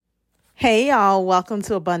Hey y'all, welcome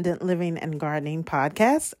to Abundant Living and Gardening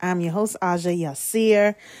Podcast. I'm your host, Aja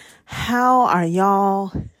Yassir. How are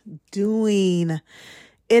y'all doing?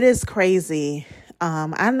 It is crazy.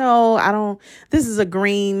 This is a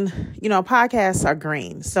green, podcasts are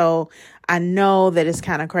green. So I know that it's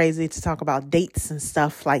kind of crazy to talk about dates and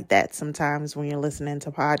stuff like that sometimes when you're listening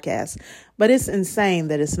to podcasts, but it's insane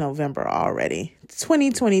that it's November already.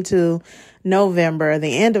 2022, November,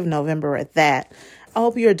 the end of November at that. I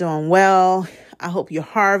hope you're doing well. I hope your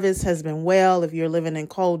harvest has been well. If you're living in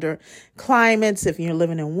colder climates, if you're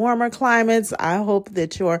living in warmer climates, I hope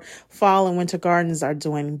that your fall and winter gardens are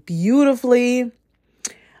doing beautifully.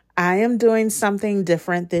 I am doing something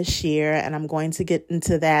different this year, and I'm going to get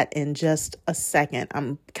into that in just a second.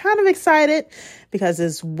 I'm kind of excited because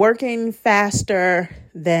it's working faster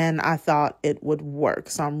than I thought it would work.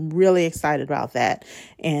 So I'm really excited about that.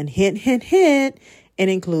 And hint, it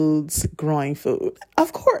includes growing food.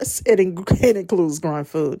 Of course, it includes growing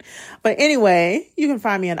food. But anyway, you can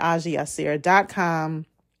find me at ajayassir.com.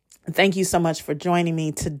 Thank you so much for joining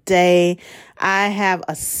me today. I have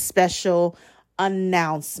a special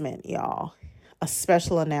announcement, y'all. A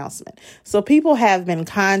special announcement. So people have been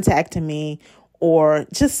contacting me or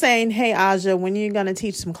just saying, hey, Aja, when are you going to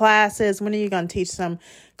teach some classes? When are you going to teach some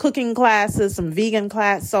cooking classes, some vegan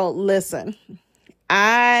class? So listen,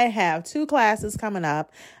 I have 2 classes coming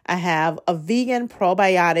up. I have a vegan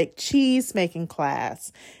probiotic cheese making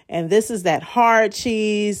class. And this is that hard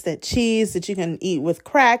cheese, that cheese that you can eat with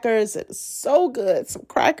crackers. It's so good. Some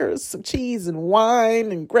crackers, some cheese and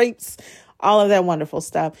wine and grapes, all of that wonderful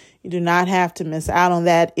stuff. You do not have to miss out on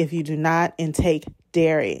that if you do not intake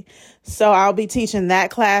dairy. So I'll be teaching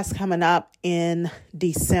that class coming up in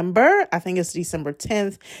December. I think it's December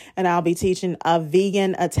 10th. And I'll be teaching a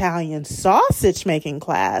vegan Italian sausage making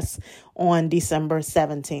class on December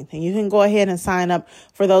 17th. And you can go ahead and sign up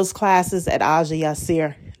for those classes at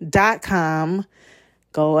ajayassir.com.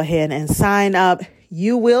 Go ahead and sign up.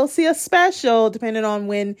 You will see a special depending on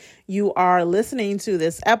when you are listening to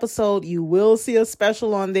this episode. You will see a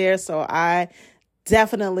special on there. So I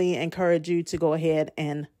definitely encourage you to go ahead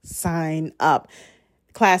and sign up.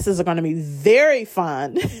 Classes are going to be very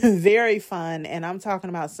fun, very fun. And I'm talking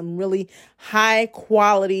about some really high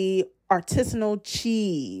quality artisanal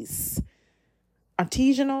cheese.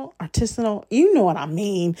 Artisanal, you know what I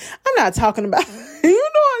mean. I'm not talking about, you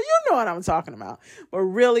know what I'm talking about, but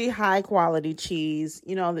really high quality cheese,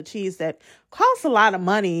 the cheese that costs a lot of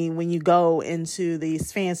money when you go into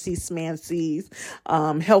these fancy smancy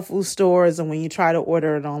health food stores and when you try to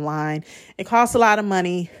order it online. It costs a lot of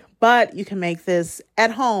money, but you can make this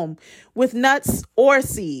at home with nuts or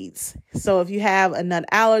seeds. So if you have a nut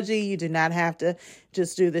allergy, you do not have to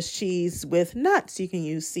just do this cheese with nuts. You can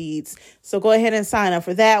use seeds. So go ahead and sign up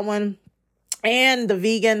for that one. And the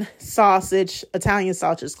vegan Italian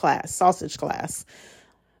sausage class.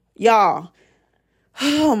 Y'all,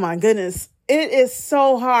 oh my goodness. It is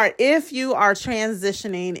so hard. If you are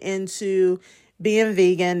transitioning into being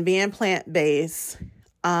vegan, being plant-based,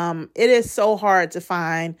 it is so hard to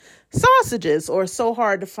find sausages or so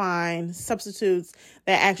hard to find substitutes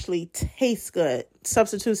that actually taste good.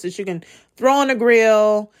 Substitutes that you can throw on the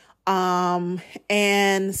grill,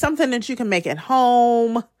 and something that you can make at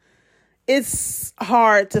home. It's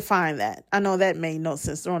hard to find that. I know that made no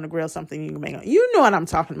sense. Throw on the grill, something you can make. You know what I'm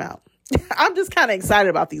talking about. I'm just kind of excited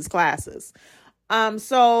about these classes.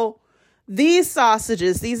 So these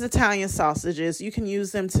Italian sausages, you can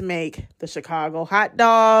use them to make the Chicago hot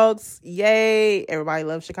dogs. Yay. Everybody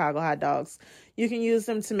loves Chicago hot dogs. You can use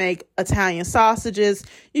them to make Italian sausages.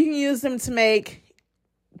 You can use them to make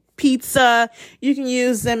pizza. You can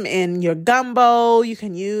use them in your gumbo. You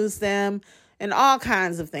can use them in all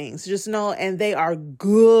kinds of things. Just know, and they are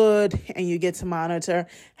good, and you get to monitor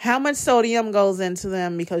how much sodium goes into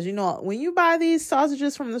them because, when you buy these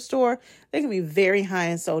sausages from the store, they can be very high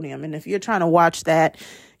in sodium. And if you're trying to watch that,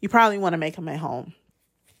 you probably want to make them at home.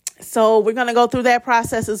 So we're going to go through that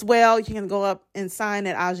process as well. You can go up and sign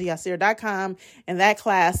at ajayassir.com. And that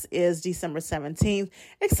class is December 17th.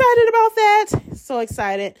 Excited about that. So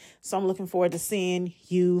excited. So I'm looking forward to seeing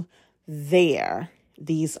you there.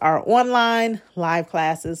 These are online live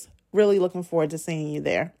classes. Really looking forward to seeing you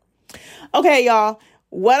there. Okay, y'all.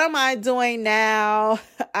 What am I doing now?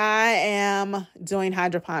 I am doing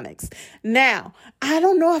hydroponics. Now, I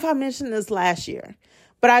don't know if I mentioned this last year,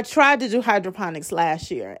 but I tried to do hydroponics last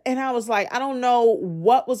year. And I was like, I don't know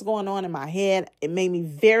what was going on in my head. It made me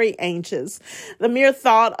very anxious. The mere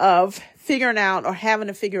thought of figuring out or having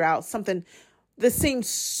to figure out something this seems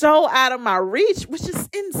so out of my reach, which is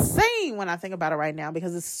insane when I think about it right now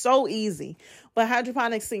because it's so easy. But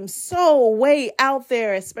hydroponics seems so way out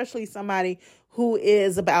there, especially somebody who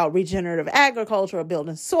is about regenerative agriculture or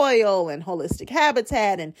building soil and holistic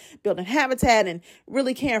habitat and building habitat and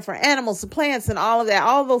really caring for animals and plants and all of that,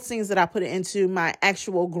 all of those things that I put into my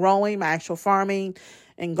actual growing, my actual farming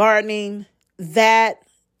and gardening, that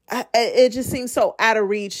it just seems so out of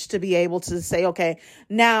reach to be able to say, okay,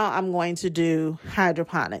 now I'm going to do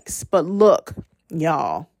hydroponics. But look,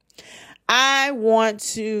 y'all, I want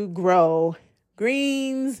to grow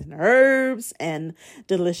greens and herbs and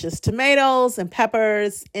delicious tomatoes and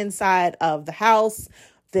peppers inside of the house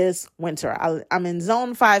this winter. I'm in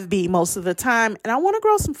zone 5B most of the time, and I want to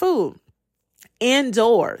grow some food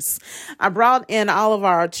indoors. I brought in all of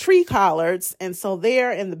our tree collards, and so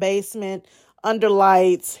they're in the basement under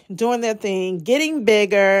lights, doing their thing, getting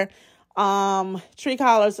bigger. Tree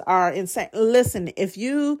collards are insane. Listen, if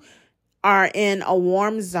you are in a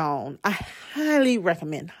warm zone, I highly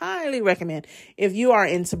recommend, if you are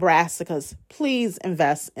into brassicas, please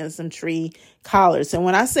invest in some tree collards. And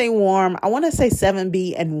when I say warm, I want to say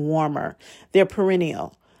 7B and warmer. They're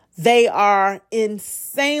perennial. They are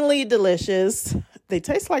insanely delicious. They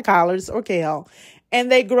taste like collards or kale,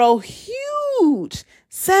 and they grow huge,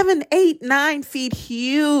 7, 8, 9 feet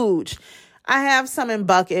huge. I have some in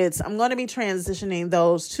buckets. I'm going to be transitioning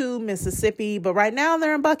those to Mississippi, but right now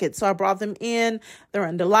they're in buckets. So I brought them in. They're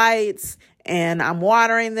under lights, and I'm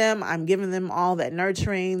watering them. I'm giving them all that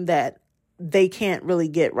nurturing that they can't really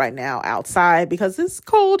get right now outside because it's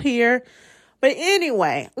cold here. But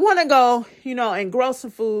anyway, I want to go, and grow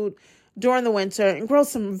some food during the winter and grow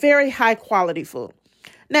some very high quality food.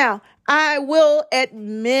 Now, I will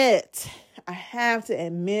admit, I have to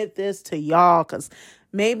admit this to y'all because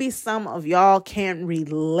maybe some of y'all can't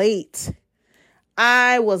relate.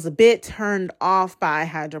 I was a bit turned off by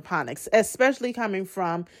hydroponics, especially coming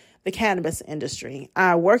from the cannabis industry.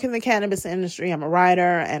 I work in the cannabis industry. I'm a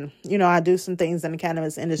writer and, I do some things in the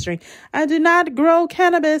cannabis industry. I do not grow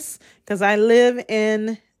cannabis because I live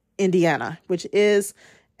in Indiana, which is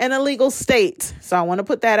an illegal state. So I want to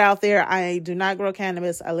put that out there. I do not grow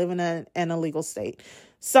cannabis. I live in an illegal state.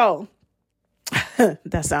 So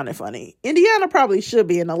that sounded funny. Indiana probably should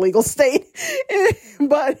be an illegal state,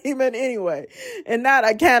 but anyway, and not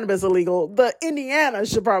a cannabis illegal, but Indiana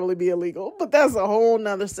should probably be illegal, but that's a whole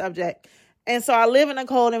nother subject. And so I live in a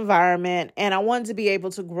cold environment, and I wanted to be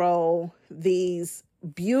able to grow these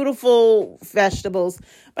beautiful vegetables,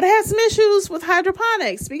 but I had some issues with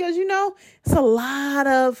hydroponics because, it's a lot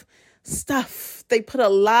of stuff. They put a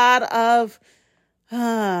lot of,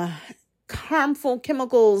 harmful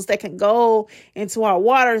chemicals that can go into our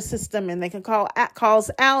water system, and they can cause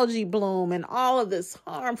algae bloom and all of this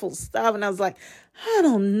harmful stuff. And I was like, I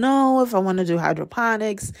don't know if I want to do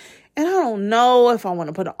hydroponics, and I don't know if I want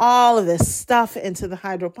to put all of this stuff into the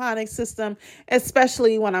hydroponic system,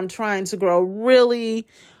 especially when I'm trying to grow really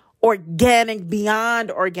organic, beyond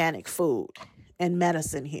organic food and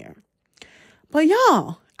medicine here. But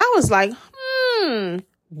y'all, I was like,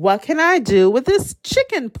 what can I do with this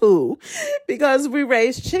chicken poo? Because we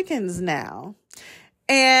raise chickens now.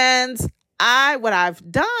 And what I've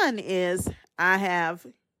done is I have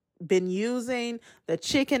been using the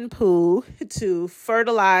chicken poo to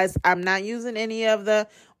fertilize. I'm not using any of the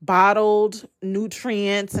bottled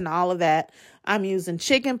nutrients and all of that. I'm using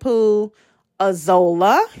chicken poo,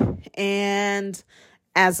 azolla, and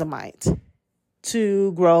azomite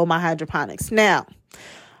to grow my hydroponics. Now,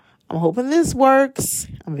 I'm hoping this works.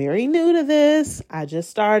 I'm very new to this. I just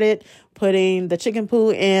started putting the chicken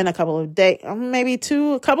poo in a couple of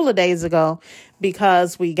days ago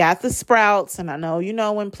because we got the sprouts. And I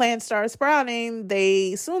know, when plants start sprouting,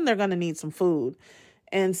 they're going to need some food.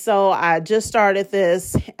 And so I just started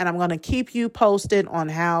this, and I'm going to keep you posted on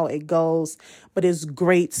how it goes, but it's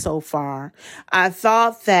great so far. I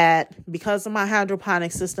thought that because of my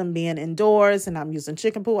hydroponic system being indoors and I'm using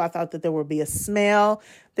chicken poo, I thought that there would be a smell.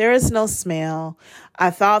 There is no smell. I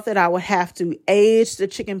thought that I would have to age the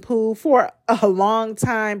chicken poo for a long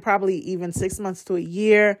time, probably even 6 months to a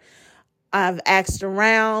year. I've asked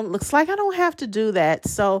around. Looks like I don't have to do that.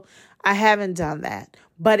 So I haven't done that.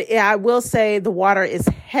 But I will say the water is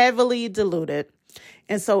heavily diluted.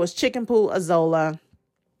 And so is chicken poo, azolla.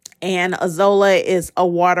 And azolla is a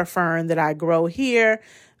water fern that I grow here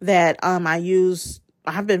that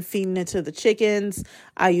I've been feeding it to the chickens.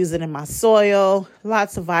 I use it in my soil,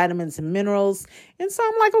 lots of vitamins and minerals. And so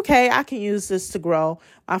I'm like, okay, I can use this to grow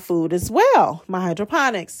my food as well, my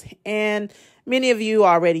hydroponics. And many of you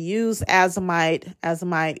already use azomite.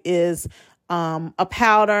 Azomite is a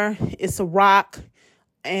powder. It's a rock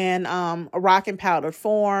and a rock and powdered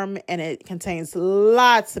form, and it contains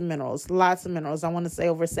lots of minerals. I want to say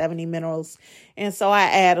over 70 minerals. And so I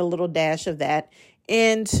add a little dash of that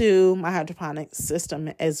into my hydroponic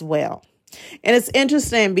system as well. And it's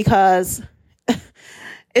interesting because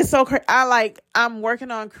it's so I'm working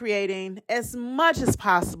on creating as much as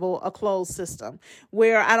possible a closed system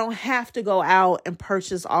where I don't have to go out and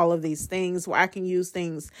purchase all of these things, where I can use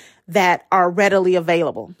things that are readily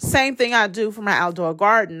available. Same thing I do for my outdoor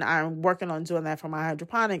garden. I'm working on doing that for my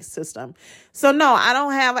hydroponics system. So no, I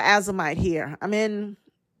don't have azomite here. I'm in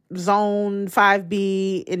Zone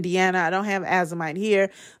 5B, Indiana. I don't have azomite here.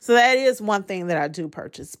 So that is one thing that I do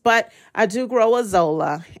purchase. But I do grow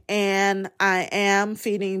Azolla, and I am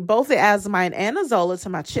feeding both the azomite and Azolla to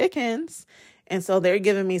my chickens. And so they're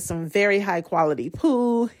giving me some very high quality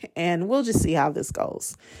poo, and we'll just see how this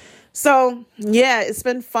goes. So yeah, it's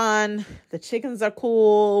been fun. The chickens are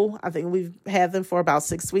cool. I think we've had them for about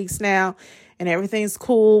 6 weeks now, and everything's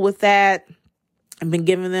cool with that. I've been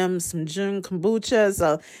giving them some Jun kombucha,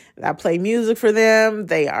 so I play music for them.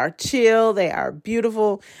 They are chill. They are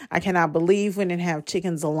beautiful. I cannot believe we didn't have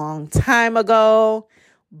chickens a long time ago,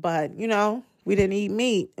 but, we didn't eat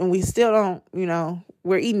meat, and we still don't,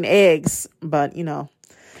 we're eating eggs, but,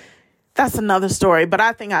 that's another story. But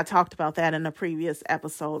I think I talked about that in a previous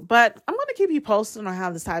episode. But I'm going to keep you posted on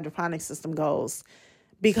how this hydroponic system goes,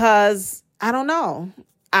 because I don't know.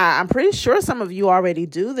 I'm pretty sure some of you already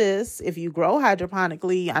do this. If you grow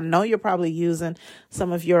hydroponically, I know you're probably using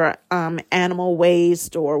some of your animal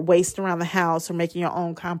waste or waste around the house or making your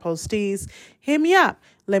own compost teas. Hit me up.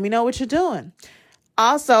 Let me know what you're doing.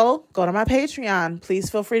 Also, go to my Patreon. Please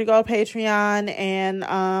feel free to go to Patreon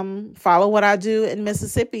and follow what I do in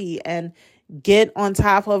Mississippi and get on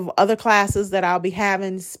top of other classes that I'll be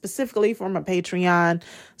having specifically for my Patreon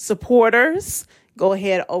supporters. Go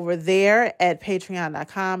ahead over there at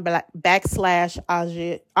patreon.com /Aja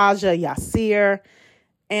Yassir.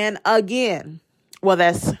 And again,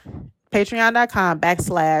 that's patreon.com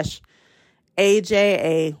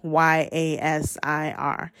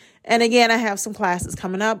 /AJAYASIR. And again, I have some classes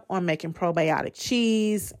coming up on making probiotic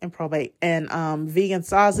cheese and vegan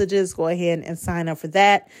sausages. Go ahead and sign up for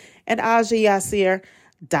that at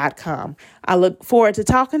AjaYassir.com. I look forward to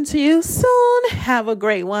talking to you soon. Have a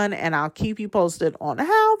great one, and I'll keep you posted on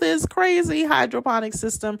how this crazy hydroponic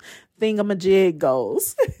system thingamajig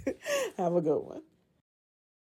goes. Have a good one.